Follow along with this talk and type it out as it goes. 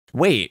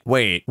Wait.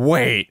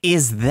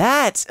 Is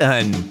that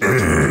an...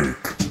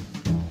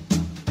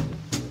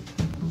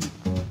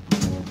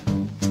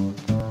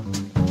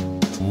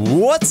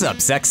 What's up,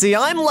 sexy?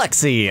 I'm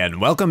Lexi, and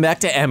welcome back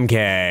to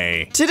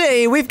EmKay.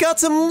 Today, we've got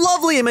some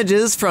lovely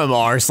images from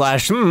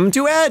r/Hmmm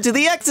to add to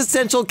the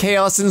existential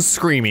chaos and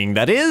screaming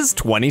that is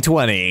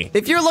 2020.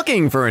 If you're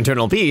looking for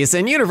internal peace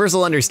and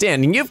universal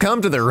understanding, you've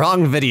come to the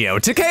wrong video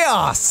to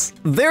chaos.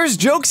 There's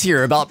jokes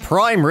here about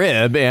prime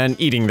rib and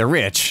eating the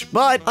rich,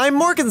 but I'm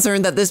more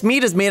concerned that this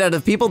meat is made out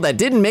of people that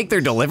didn't make their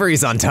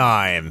deliveries on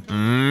time.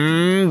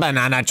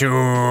 Banana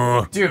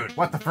chew. Dude,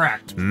 what the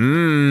frack?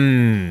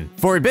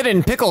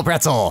 Forbidden pickle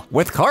pretzel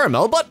with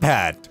caramel butt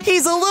pad.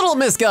 He's a little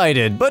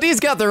misguided, but he's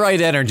got the right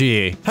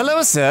energy.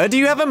 Hello, sir. Do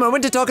you have a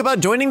moment to talk about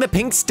joining the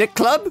Pink Stick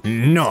Club?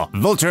 No,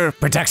 Vulture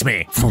protects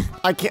me.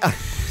 I can't.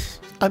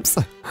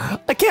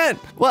 I can't.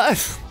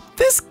 What?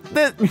 This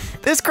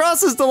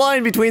crosses the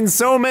line between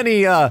so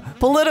many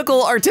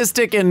political,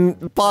 artistic,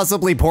 and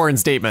possibly porn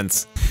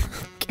statements.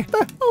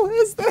 What the hell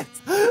is this?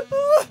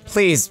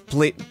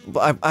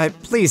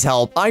 Please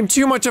help. I'm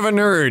too much of a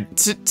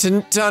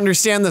nerd to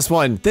understand this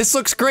one. This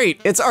looks great.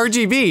 It's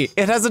RGB.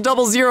 It has a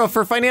 00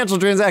 for financial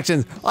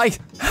transactions.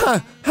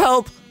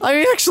 Help.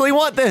 I actually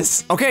want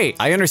this. Okay,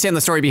 I understand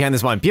the story behind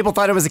this one. People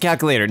thought it was a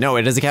calculator. No,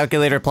 it is a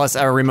calculator plus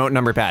a remote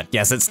number pad.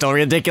 Yes, it's still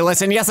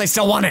ridiculous, and yes, I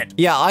still want it.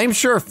 Yeah, I'm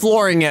sure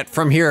flooring it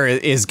from here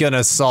is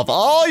gonna solve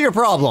all your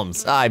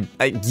problems.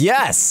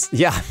 Yes,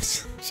 yeah.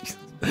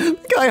 The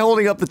guy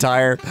holding up the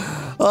tire.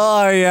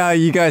 Oh yeah,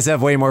 you guys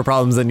have way more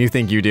problems than you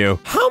think you do.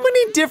 How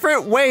many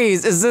different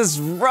ways is this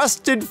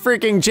rusted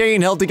freaking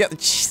chain held together?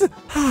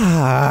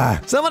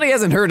 Somebody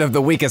hasn't heard of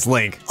the weakest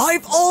link.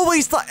 I've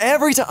always thought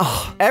every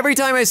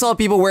time I saw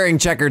people wearing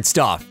checkered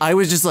stuff, I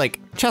was just like,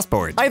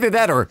 chessboard. Either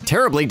that or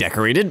terribly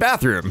decorated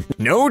bathroom.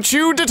 No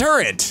chew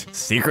deterrent.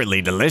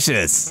 Secretly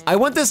delicious. I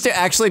want this to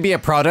actually be a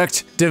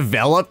product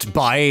developed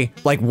by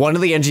like one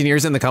of the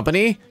engineers in the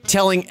company,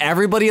 telling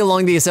everybody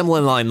along the assembly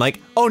line like,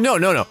 oh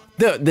no.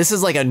 This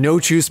is like a no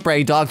chew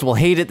spray. Dogs will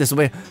hate it this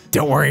way.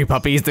 Don't worry,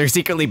 puppies. They're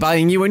secretly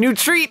buying you a new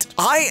treat.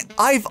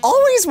 I've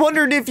always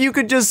wondered if you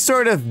could just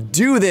sort of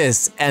do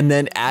this and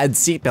then add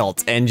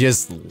seatbelts and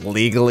just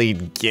legally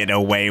get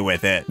away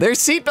with it. There's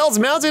seatbelts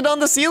mounted on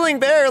the ceiling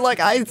there. Like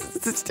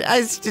it's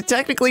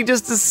technically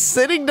just a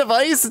sitting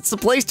device. It's a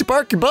place to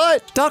park your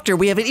butt. Doctor,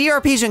 we have an ER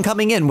patient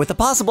coming in with a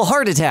possible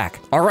heart attack.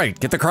 All right,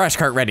 get the crash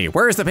cart ready.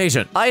 Where is the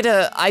patient?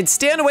 I'd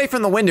stand away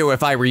from the window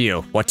if I were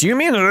you. What do you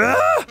mean?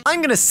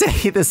 I'm gonna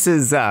say this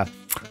is at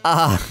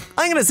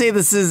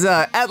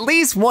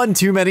least one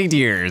too many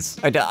deers.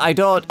 I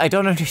don't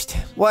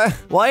understand.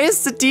 Why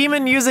is the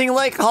demon using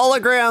like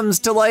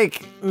holograms to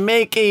like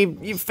make a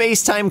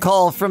FaceTime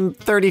call from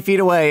 30 feet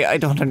away? I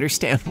don't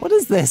understand. What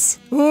is this?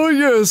 Oh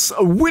yes,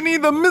 Winnie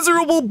the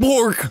Miserable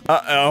Pork.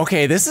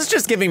 Okay, this is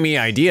just giving me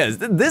ideas.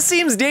 This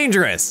seems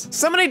dangerous.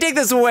 Somebody take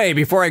this away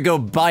before I go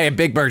buy a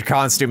Big Bird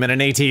costume and an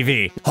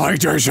ATV.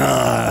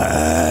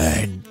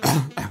 Hydration.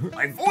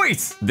 My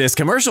voice! This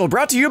commercial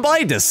brought to you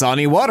by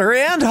Dasani Water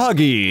and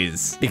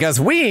Huggies. Because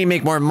we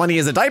make more money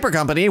as a diaper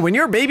company when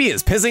your baby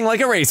is pissing like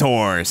a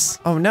racehorse.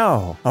 Oh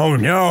no. Oh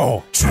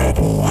no.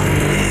 Trouble.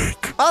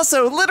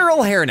 Also,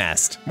 literal hair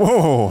nest.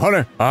 Whoa,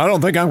 honey, I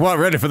don't think I'm quite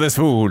ready for this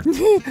food.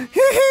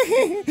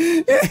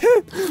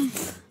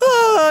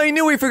 Oh, I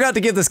knew we forgot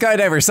to give the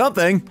skydiver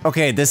something.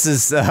 Okay, this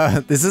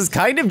is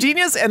kind of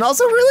genius and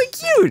also really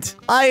cute.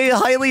 I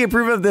highly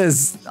approve of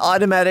this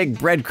automatic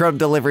breadcrumb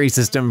delivery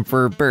system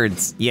for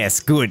birds. Yes,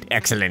 good,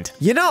 excellent.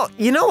 You know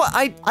what?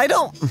 I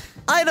don't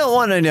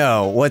want to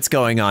know what's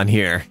going on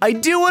here. I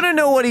do want to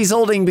know what he's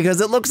holding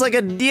because it looks like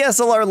a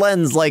DSLR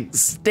lens like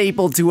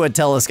stapled to a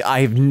telescope. I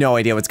have no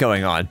idea what's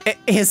going on.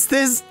 Is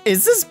this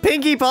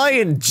Pinkie Pie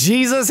and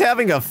Jesus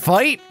having a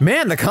fight?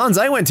 Man, the cons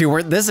I went to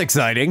weren't this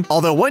exciting.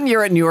 Although one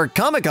year at New York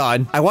Comic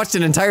Con, I watched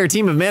an entire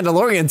team of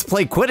Mandalorians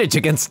play Quidditch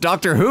against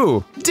Doctor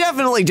Who.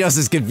 Definitely just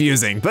as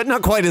confusing, but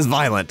not quite as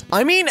violent.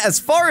 I mean, as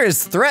far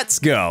as threats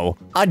go,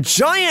 a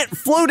giant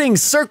floating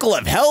circle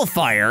of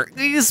hellfire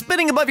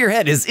spinning above your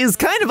head is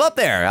kind of up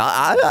there.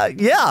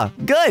 Yeah,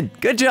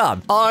 good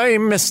job.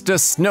 I'm Mr.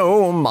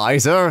 Snow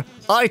Miser.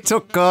 I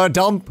took a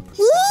dump.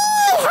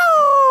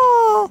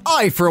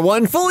 I, for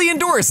one, fully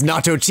endorse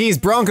Nacho Cheese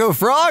Bronco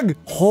Frog.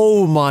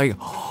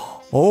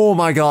 Oh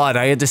my God,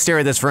 I had to stare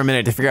at this for a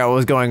minute to figure out what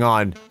was going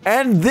on.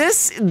 And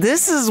this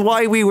is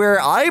why we wear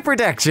eye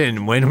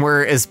protection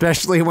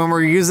especially when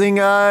we're using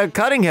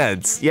cutting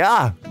heads.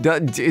 Yeah,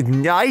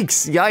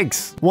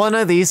 yikes. One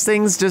of these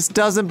things just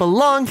doesn't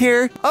belong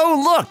here.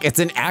 Oh look, it's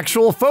an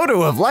actual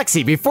photo of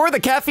Lexi before the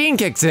caffeine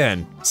kicks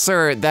in.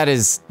 Sir, that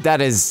is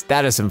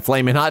some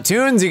flaming hot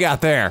tunes you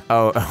got there.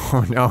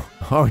 Oh no.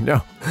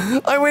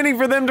 I'm waiting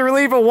for them to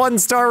leave a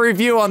 1-star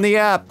review on the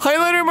app.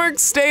 Highlighter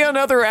marks stay on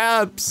other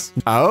apps.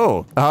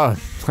 Oh,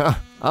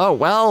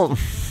 well,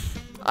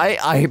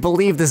 I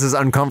believe this is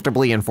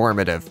uncomfortably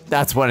informative.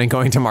 That's what I'm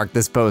going to mark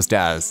this post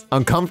as.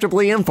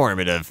 Uncomfortably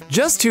informative.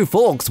 Just two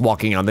folks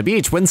walking on the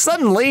beach when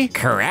suddenly,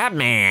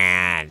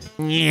 Crabman.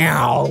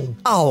 Meow.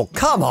 Oh,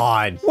 come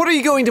on. What are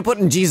you going to put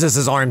in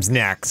Jesus's arms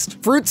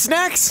next? Fruit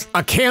snacks?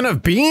 A can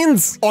of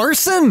beans?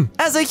 Arson?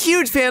 As a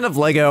huge fan of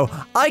Lego,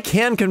 I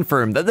can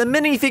confirm that the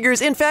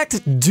minifigures in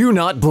fact do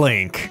not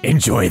blink.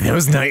 Enjoy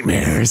those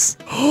nightmares.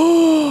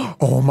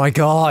 Oh my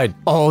god.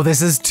 Oh,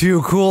 this is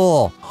too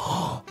cool.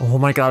 Oh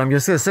my god, I'm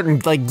just gonna sit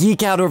and like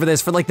geek out over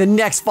this for like the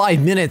next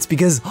 5 minutes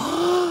because the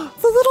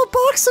little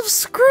box of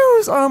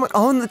screws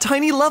on the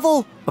tiny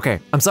level. Okay,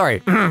 I'm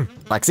sorry.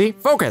 Lexi,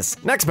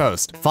 focus. Next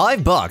post.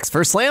 $5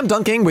 for slam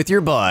dunking with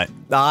your butt.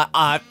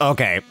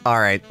 Okay, all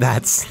right,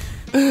 that's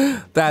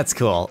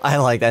cool. I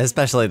like that,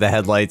 especially the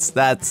headlights.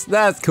 That's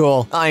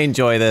cool. I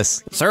enjoy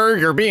this. Sir,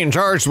 you're being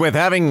charged with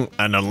having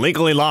an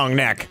illegally long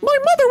neck. My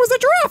mother was a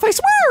giraffe, I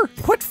swear!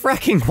 What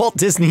fracking Walt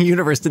Disney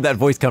universe did that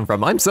voice come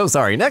from? I'm so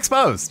sorry. Next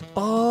post.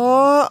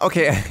 Oh,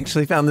 okay, I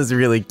actually found this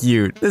really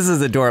cute. This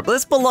is adorable.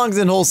 This belongs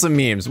in wholesome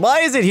memes.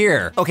 Why is it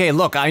here? Okay,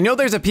 look, I know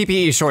there's a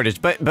PPE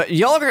shortage, but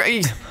y'all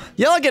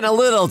getting a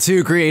little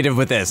too creative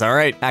with this, all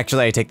right?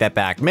 Actually, I take that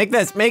back. Make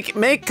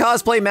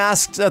cosplay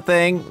masks a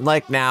thing,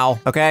 like now,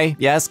 okay?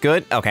 Yes,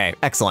 good, okay,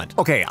 excellent.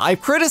 Okay,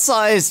 I've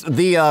criticized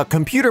the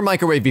computer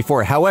microwave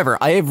before. However,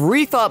 I have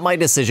rethought my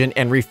decision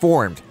and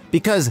reformed.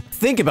 Because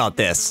think about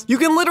this. You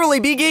can literally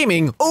be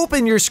gaming,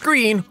 open your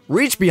screen,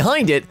 reach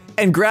behind it,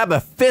 and grab a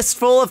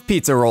fistful of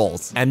pizza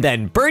rolls. And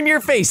then burn your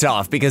face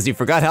off because you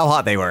forgot how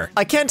hot they were.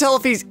 I can't tell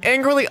if he's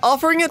angrily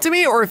offering it to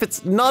me or if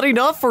it's not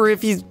enough or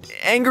if he's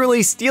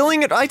angrily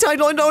stealing it. I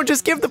don't know,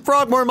 just give the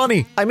frog more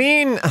money. I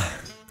mean,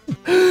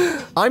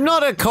 I'm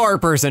not a car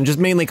person, just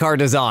mainly car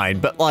design,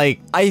 but like,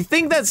 I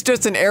think that's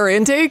just an air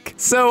intake.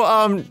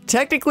 So,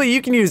 technically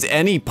you can use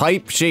any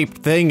pipe-shaped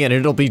thing and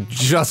it'll be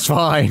just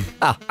fine.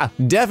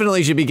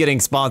 Definitely should be getting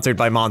sponsored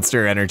by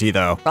Monster Energy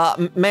though.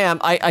 Ma'am,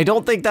 I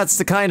don't think that's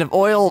the kind of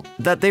oil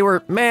that they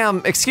were,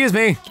 ma'am, excuse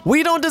me.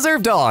 We don't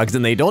deserve dogs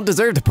and they don't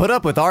deserve to put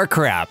up with our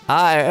crap.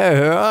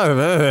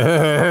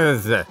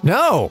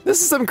 No,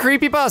 this is some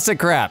creepypasta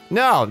crap.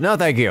 No,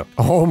 thank you.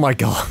 Oh my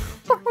god.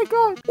 Oh my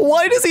god.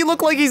 Why does he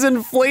look like he's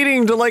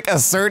inflating to like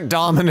assert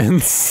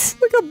dominance?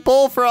 Like a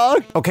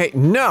bullfrog? Okay,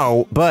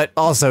 no, but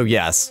also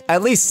yes.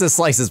 At least the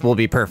slices will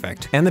be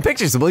perfect. And the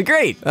pictures will be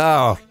great.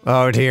 Oh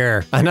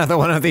dear. Another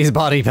one of these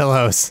body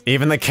pillows.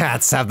 Even the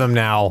cats have them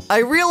now. I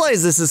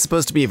realize this is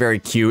supposed to be a very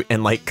cute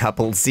and like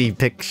couplesy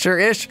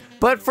picture-ish,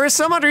 but for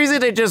some odd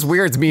reason, it just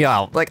weirds me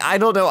out. Like, I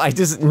don't know,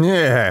 this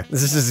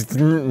is just,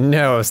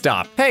 no,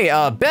 stop. Hey,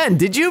 Ben,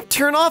 did you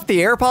turn off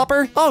the air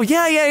popper? Oh,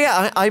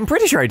 yeah, I'm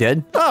pretty sure I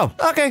did. Oh,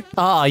 okay.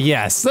 Ah,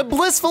 yes, the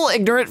blissful,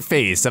 ignorant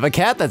face of a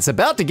cat that's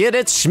about to get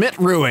its Schmidt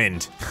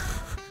ruined.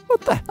 What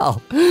the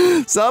hell?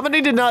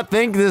 Somebody did not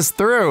think this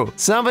through.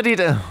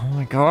 Oh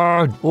my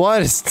god.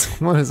 What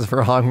is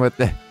wrong with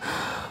it?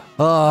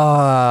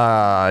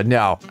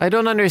 No. I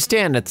don't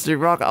understand. It's a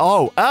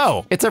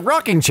it's a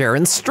rocking chair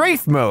in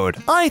strafe mode.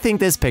 I think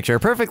this picture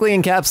perfectly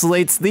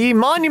encapsulates the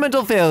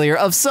monumental failure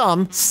of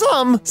some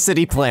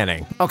city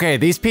planning. Okay,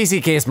 these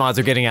PC case mods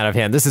are getting out of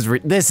hand. This is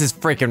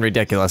freaking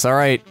ridiculous, all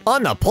right?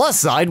 On the plus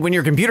side, when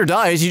your computer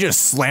dies, you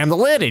just slam the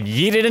lid and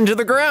yeet it into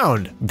the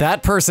ground.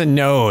 That person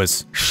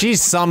knows. She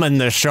summoned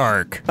the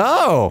shark.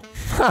 Oh,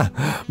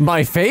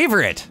 my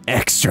favorite.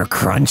 Extra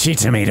crunchy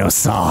tomato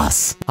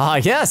sauce. Ah,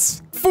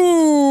 yes.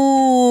 Foosball.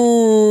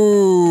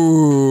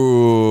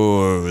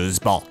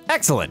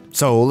 Excellent.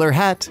 Solar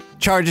hat,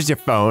 charges your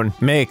phone,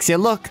 makes you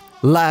look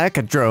like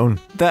a drone.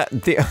 What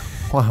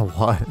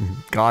in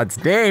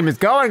God's name is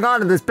going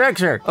on in this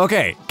picture?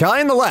 Okay,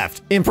 guy on the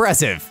left,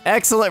 impressive.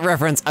 Excellent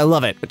reference, I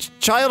love it.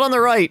 Child on the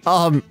right,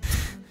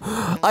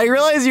 I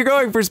realize you're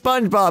going for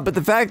SpongeBob, but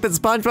the fact that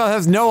SpongeBob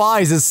has no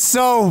eyes is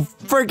so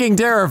freaking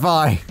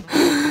terrifying.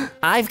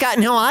 I've got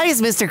no eyes,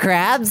 Mr.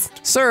 Krabs.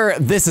 Sir,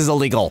 this is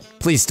illegal.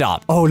 Please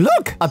stop. Oh,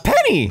 look, a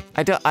penny.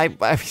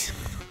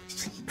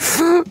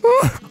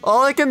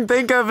 All I can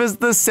think of is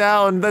the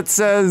sound that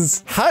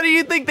says, how do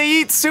you think they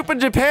eat soup in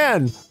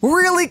Japan?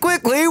 Really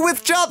quickly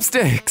with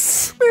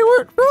chopsticks. They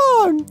weren't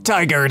wrong.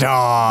 Tiger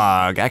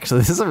dog. Actually,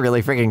 this is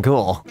really freaking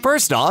cool.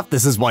 First off,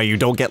 this is why you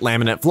don't get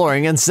laminate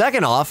flooring. And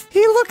second off, he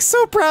looks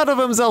so proud of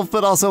himself,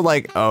 but also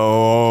like,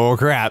 oh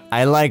crap,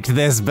 I liked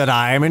this, but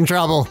I'm in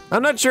trouble.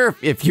 I'm not sure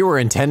if you were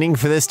intending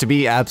for this to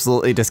be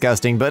absolutely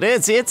disgusting, but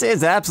it's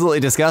absolutely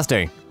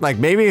disgusting. Like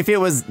maybe if it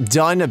was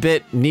done a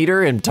bit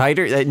neater and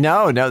tighter.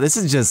 No, this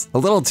is just a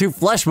little too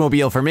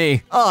fleshmobile for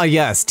me. Ah,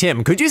 yes,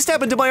 Tim, could you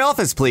step into my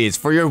office, please,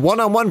 for your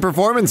one-on-one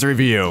performance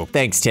review?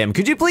 Thanks, Tim.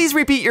 Could you please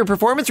repeat your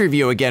performance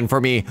review again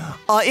for me,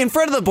 in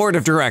front of the board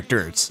of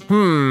directors?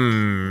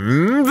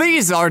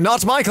 These are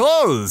not my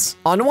clothes.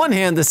 On one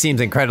hand, this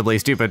seems incredibly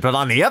stupid, but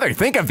on the other,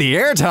 think of the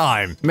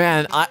airtime.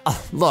 Man,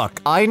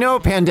 look, I know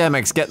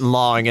pandemic's getting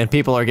long and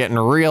people are getting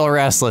real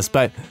restless,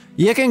 but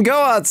you can go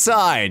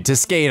outside to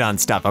skate on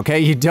stuff, okay?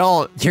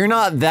 You're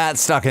not that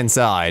stuck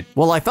inside.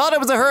 Well, I thought it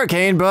was a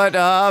hurricane, but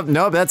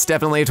no, that's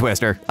definitely a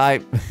twister.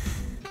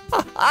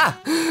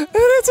 And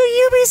it's a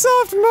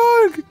Ubisoft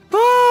mug.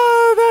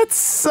 Oh, that's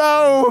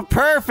so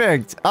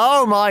perfect.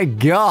 Oh my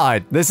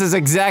god. This is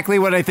exactly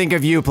what I think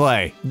of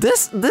Uplay.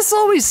 This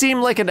always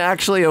seemed like an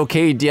actually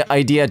okay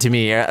idea to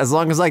me, as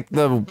long as like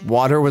the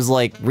water was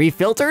like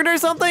refiltered or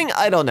something.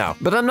 I don't know.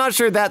 But I'm not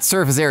sure that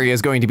surface area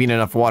is going to be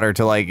enough water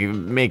to like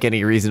make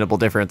any reasonable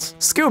difference.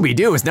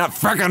 Scooby-Doo is not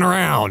frickin'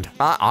 around.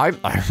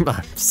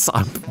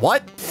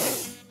 What?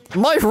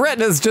 My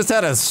retina's just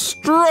had a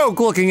stroke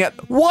looking at,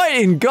 what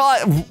in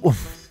God?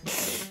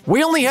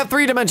 We only have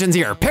 3 dimensions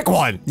here, pick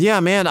one.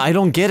 Yeah, man, I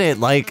don't get it.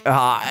 Like,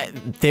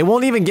 they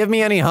won't even give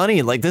me any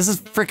honey. Like, this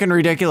is freaking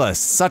ridiculous.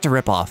 Such a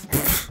ripoff.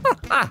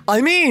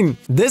 I mean,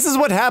 this is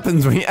what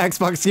happens when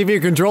Xbox give you a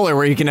controller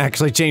where you can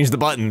actually change the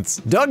buttons.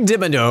 Doug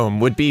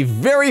Dimmadome would be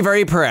very,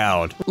 very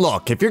proud.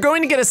 Look, if you're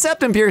going to get a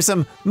septum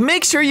piercing,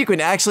 make sure you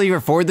can actually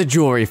afford the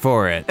jewelry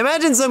for it.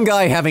 Imagine some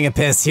guy having a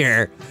piss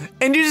here,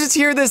 and you just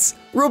hear this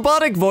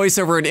robotic voice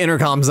over an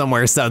intercom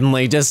somewhere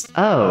suddenly just,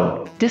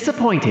 "Oh,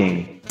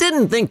 disappointing."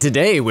 Didn't think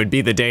today would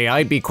be the day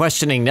I'd be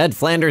questioning Ned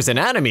Flanders'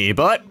 anatomy,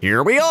 but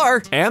here we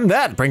are. And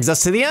that brings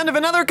us to the end of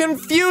another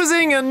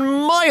confusing and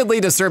mildly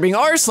disturbing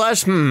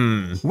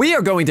r/hmm. We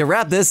are going to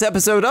wrap this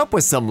episode up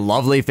with some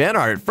lovely fan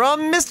art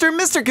from Mr.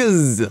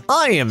 Misterkaz.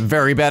 I am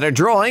very bad at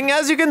drawing,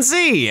 as you can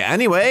see.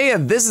 Anyway,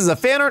 this is a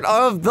fan art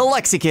of the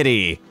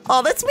Lexikitty.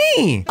 Oh, that's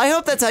me. I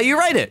hope that's how you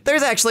write it.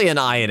 There's actually an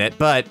I in it,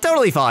 but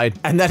totally fine.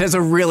 And that is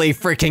a really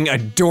freaking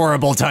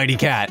adorable tiny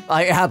cat.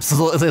 I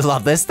absolutely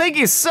love this. Thank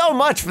you so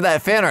much for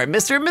that fan art,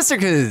 Mr.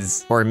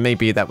 Misterkaz. Or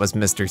maybe that was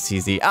Mr.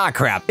 CZ. Ah,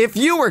 crap. If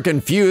you were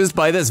confused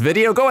by this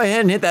video, go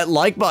ahead and hit that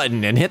like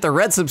button and hit the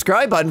red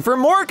subscribe button for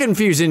more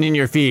confusion in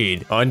your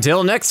feed.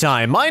 Until next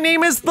time, my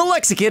name is the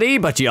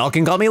Lexikitty, but y'all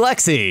can call me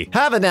Lexi.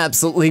 Have an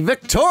absolutely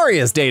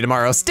victorious day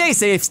tomorrow. Stay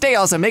safe, stay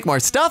awesome, make more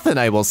stuff, and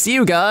I will see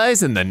you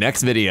guys in the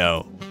next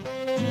video.